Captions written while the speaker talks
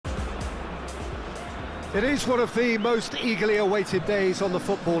It is one of the most eagerly awaited days on the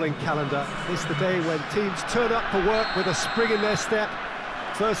footballing calendar. It's the day when teams turn up for work with a spring in their step.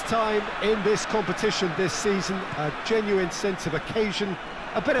 First time in this competition this season, a genuine sense of occasion,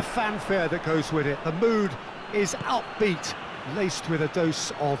 a bit of fanfare that goes with it. The mood is upbeat, laced with a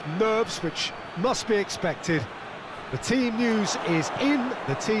dose of nerves, which must be expected. The team news is in,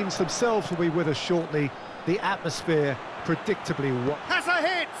 the teams themselves will be with us shortly. The atmosphere predictably what has a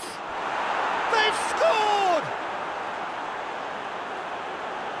hit! They've scored!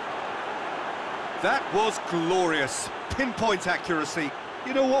 That was glorious. Pinpoint accuracy.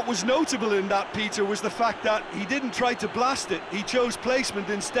 You know what was notable in that, Peter, was the fact that he didn't try to blast it. He chose placement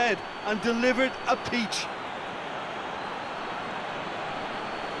instead and delivered a peach.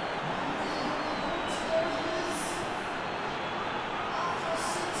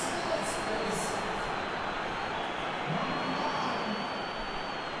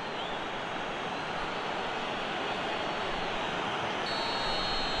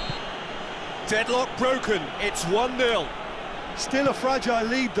 Deadlock broken, it's 1-0. Still a fragile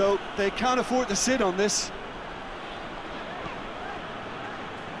lead, though. They can't afford to sit on this.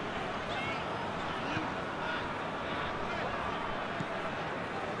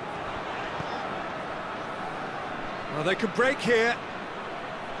 Well, they can break here.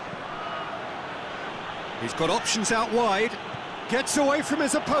 He's got options out wide. Gets away from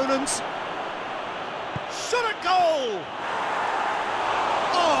his opponents. Shot at goal!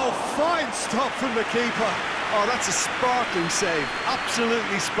 Oh, fine stop from the keeper. Oh, that's a sparkling save.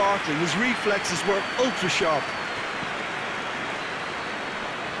 Absolutely sparkling. His reflexes were ultra sharp.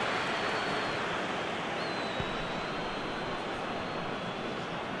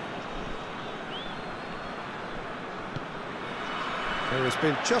 There has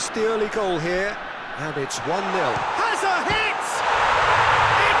been just the early goal here, and it's 1-0. Has a hit!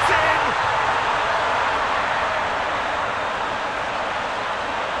 It's in!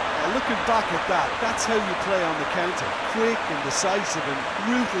 Looking back at that, that's how you play on the counter. Quick and decisive and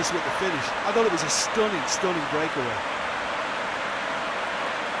ruthless with the finish. I thought it was a stunning, stunning breakaway.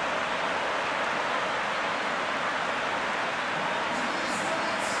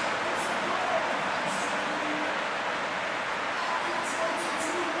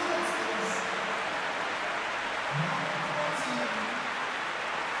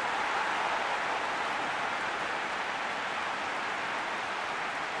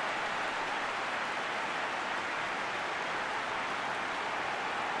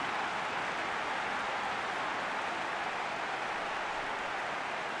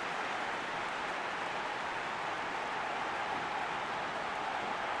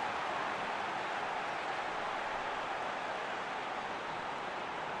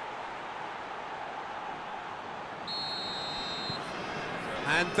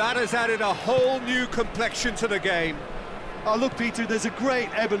 And that has added a whole new complexion to the game. Oh, look, Peter, there's a great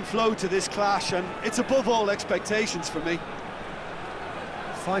ebb and flow to this clash, and it's above all expectations for me.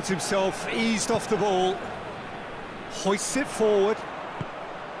 Finds himself eased off the ball. Hoists it forward.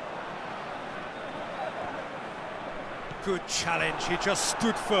 Good challenge, he just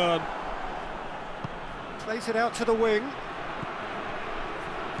stood firm. Plays it out to the wing.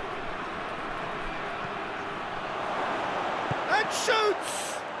 And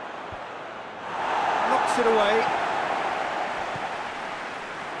shoots! Knocks it away.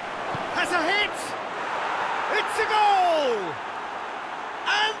 Has a hit! It's a goal!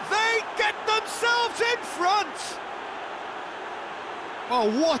 And they get themselves in front! Oh,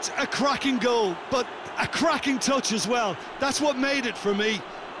 what a cracking goal, but a cracking touch as well. That's what made it for me.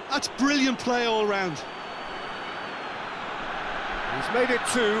 That's brilliant play all round. He's made it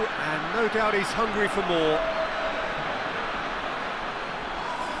 2, and no doubt he's hungry for more.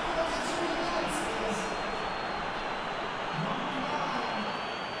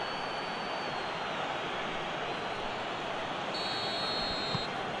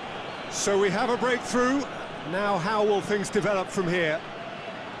 So we have a breakthrough. Now how will things develop from here?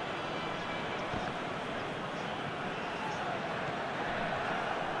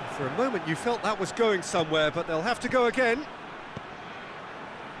 For a moment you felt that was going somewhere, but they'll have to go again.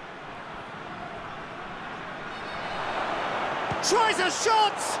 Tries a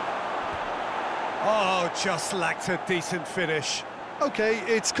shot! Oh, just lacked a decent finish. Okay,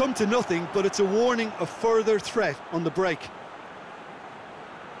 it's come to nothing, but it's a warning of further threat on the break.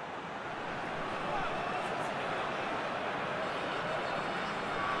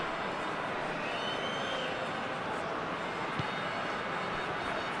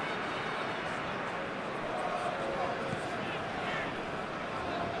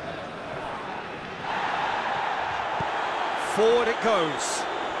 Forward it goes.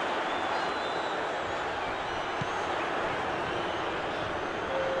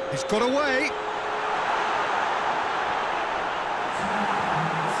 He's got away.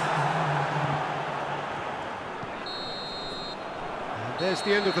 And there's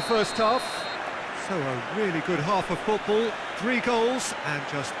the end of the first half. So a really good half of football. 3 goals and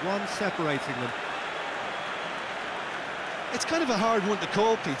just one separating them. It's kind of a hard one to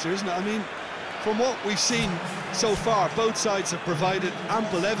call, Peter, isn't it? I mean, from what we've seen so far, both sides have provided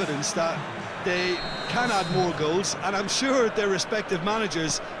ample evidence that they can add more goals, and I'm sure their respective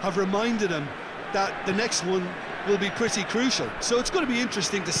managers have reminded them that the next one will be pretty crucial. So it's going to be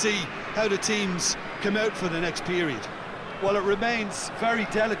interesting to see how the teams come out for the next period. Well, it remains very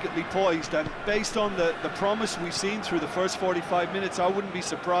delicately poised, and based on the promise we've seen through the first 45 minutes, I wouldn't be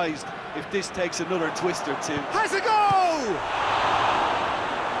surprised if this takes another twist or two. Has a goal!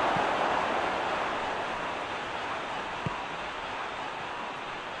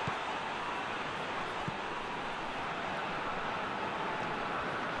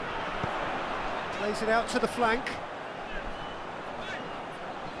 Plays it out to the flank.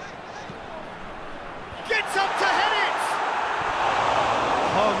 Gets up to head it!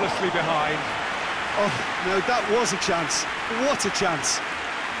 Harmlessly behind. Oh, no, that was a chance. What a chance.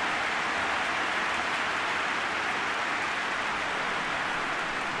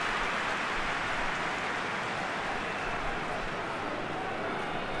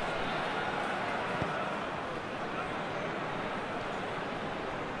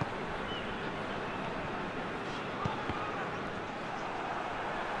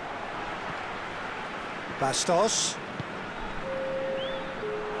 Bastos.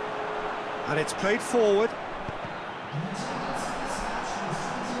 And it's played forward.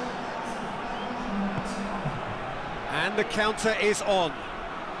 And the counter is on.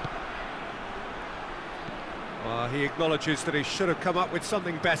 Well, he acknowledges that he should have come up with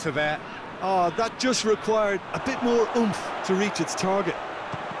something better there. Oh, that just required a bit more oomph to reach its target.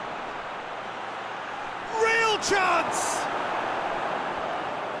 Real chance!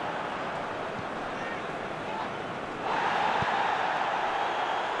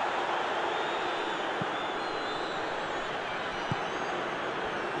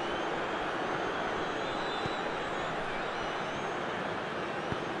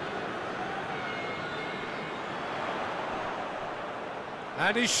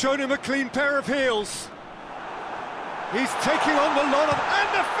 And he's shown him a clean pair of heels. He's taking on the lot of... And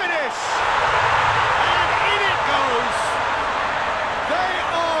the finish! And in it goes! They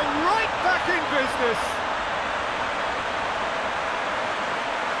are right back in business!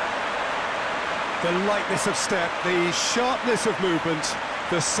 The lightness of step, the sharpness of movement,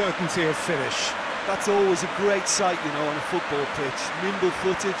 the certainty of finish. That's always a great sight, you know, on a football pitch.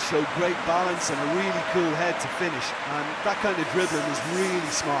 Nimble-footed, showed great balance and a really cool head to finish. And that kind of dribbling is really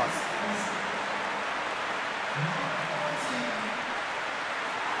smart.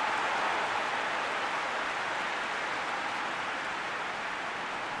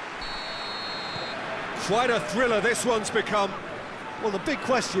 Quite a thriller this one's become. Well, the big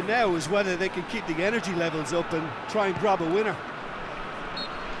question now is whether they can keep the energy levels up and try and grab a winner.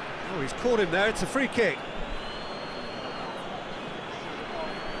 Oh, he's caught him there, it's a free kick.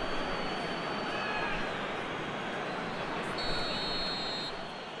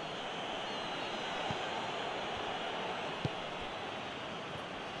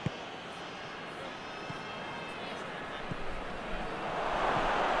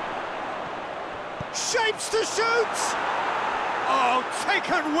 Shapes to shoot! Oh,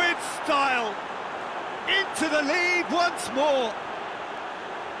 taken with style! Into the lead once more!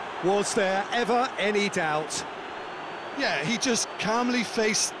 Was there ever any doubt? Yeah, he just calmly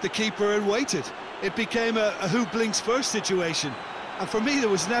faced the keeper and waited. It became a who blinks first situation. And for me, there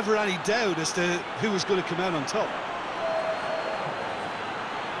was never any doubt as to who was going to come out on top.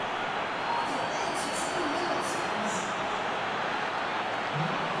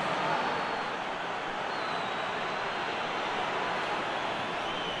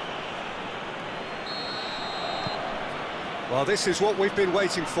 Well, this is what we've been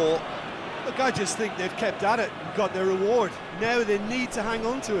waiting for. Look, I just think they've kept at it and got their reward. Now they need to hang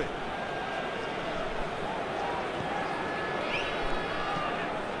on to it.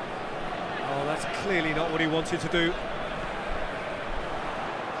 Oh, that's clearly not what he wanted to do.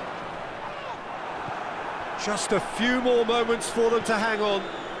 Just a few more moments for them to hang on.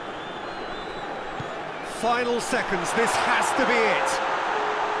 Final seconds, this has to be it.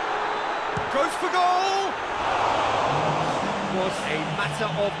 Goes for goal! Was a matter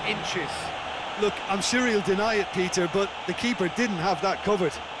of inches. Look, I'm sure he'll deny it, Peter, but the keeper didn't have that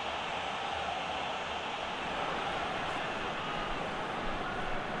covered.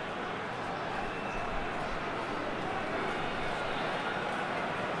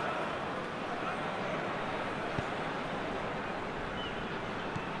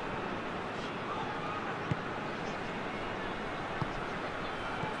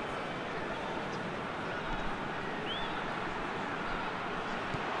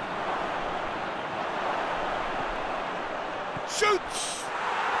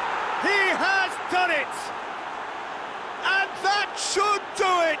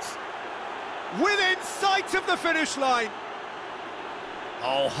 within sight of the finish line.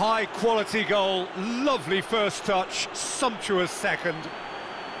 Oh, high-quality goal, lovely first touch, sumptuous second.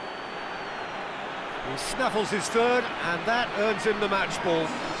 He snaffles his third, and that earns him the match ball.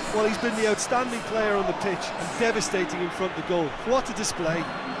 Well, he's been the outstanding player on the pitch and devastating in front of the goal. What a display,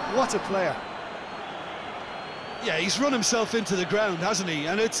 what a player. Yeah, he's run himself into the ground, hasn't he?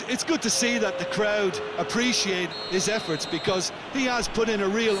 And it's good to see that the crowd appreciate his efforts, because he has put in a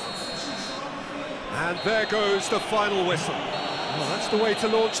real... And there goes the final whistle. Well, that's the way to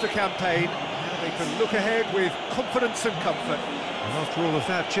launch the campaign. They can look ahead with confidence and comfort. And after all of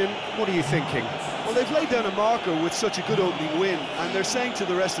that, Jim, what are you thinking? Well, they've laid down a marker with such a good opening win, and they're saying to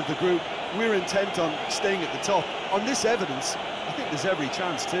the rest of the group, we're intent on staying at the top. On this evidence, I think there's every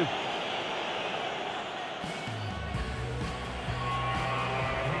chance too.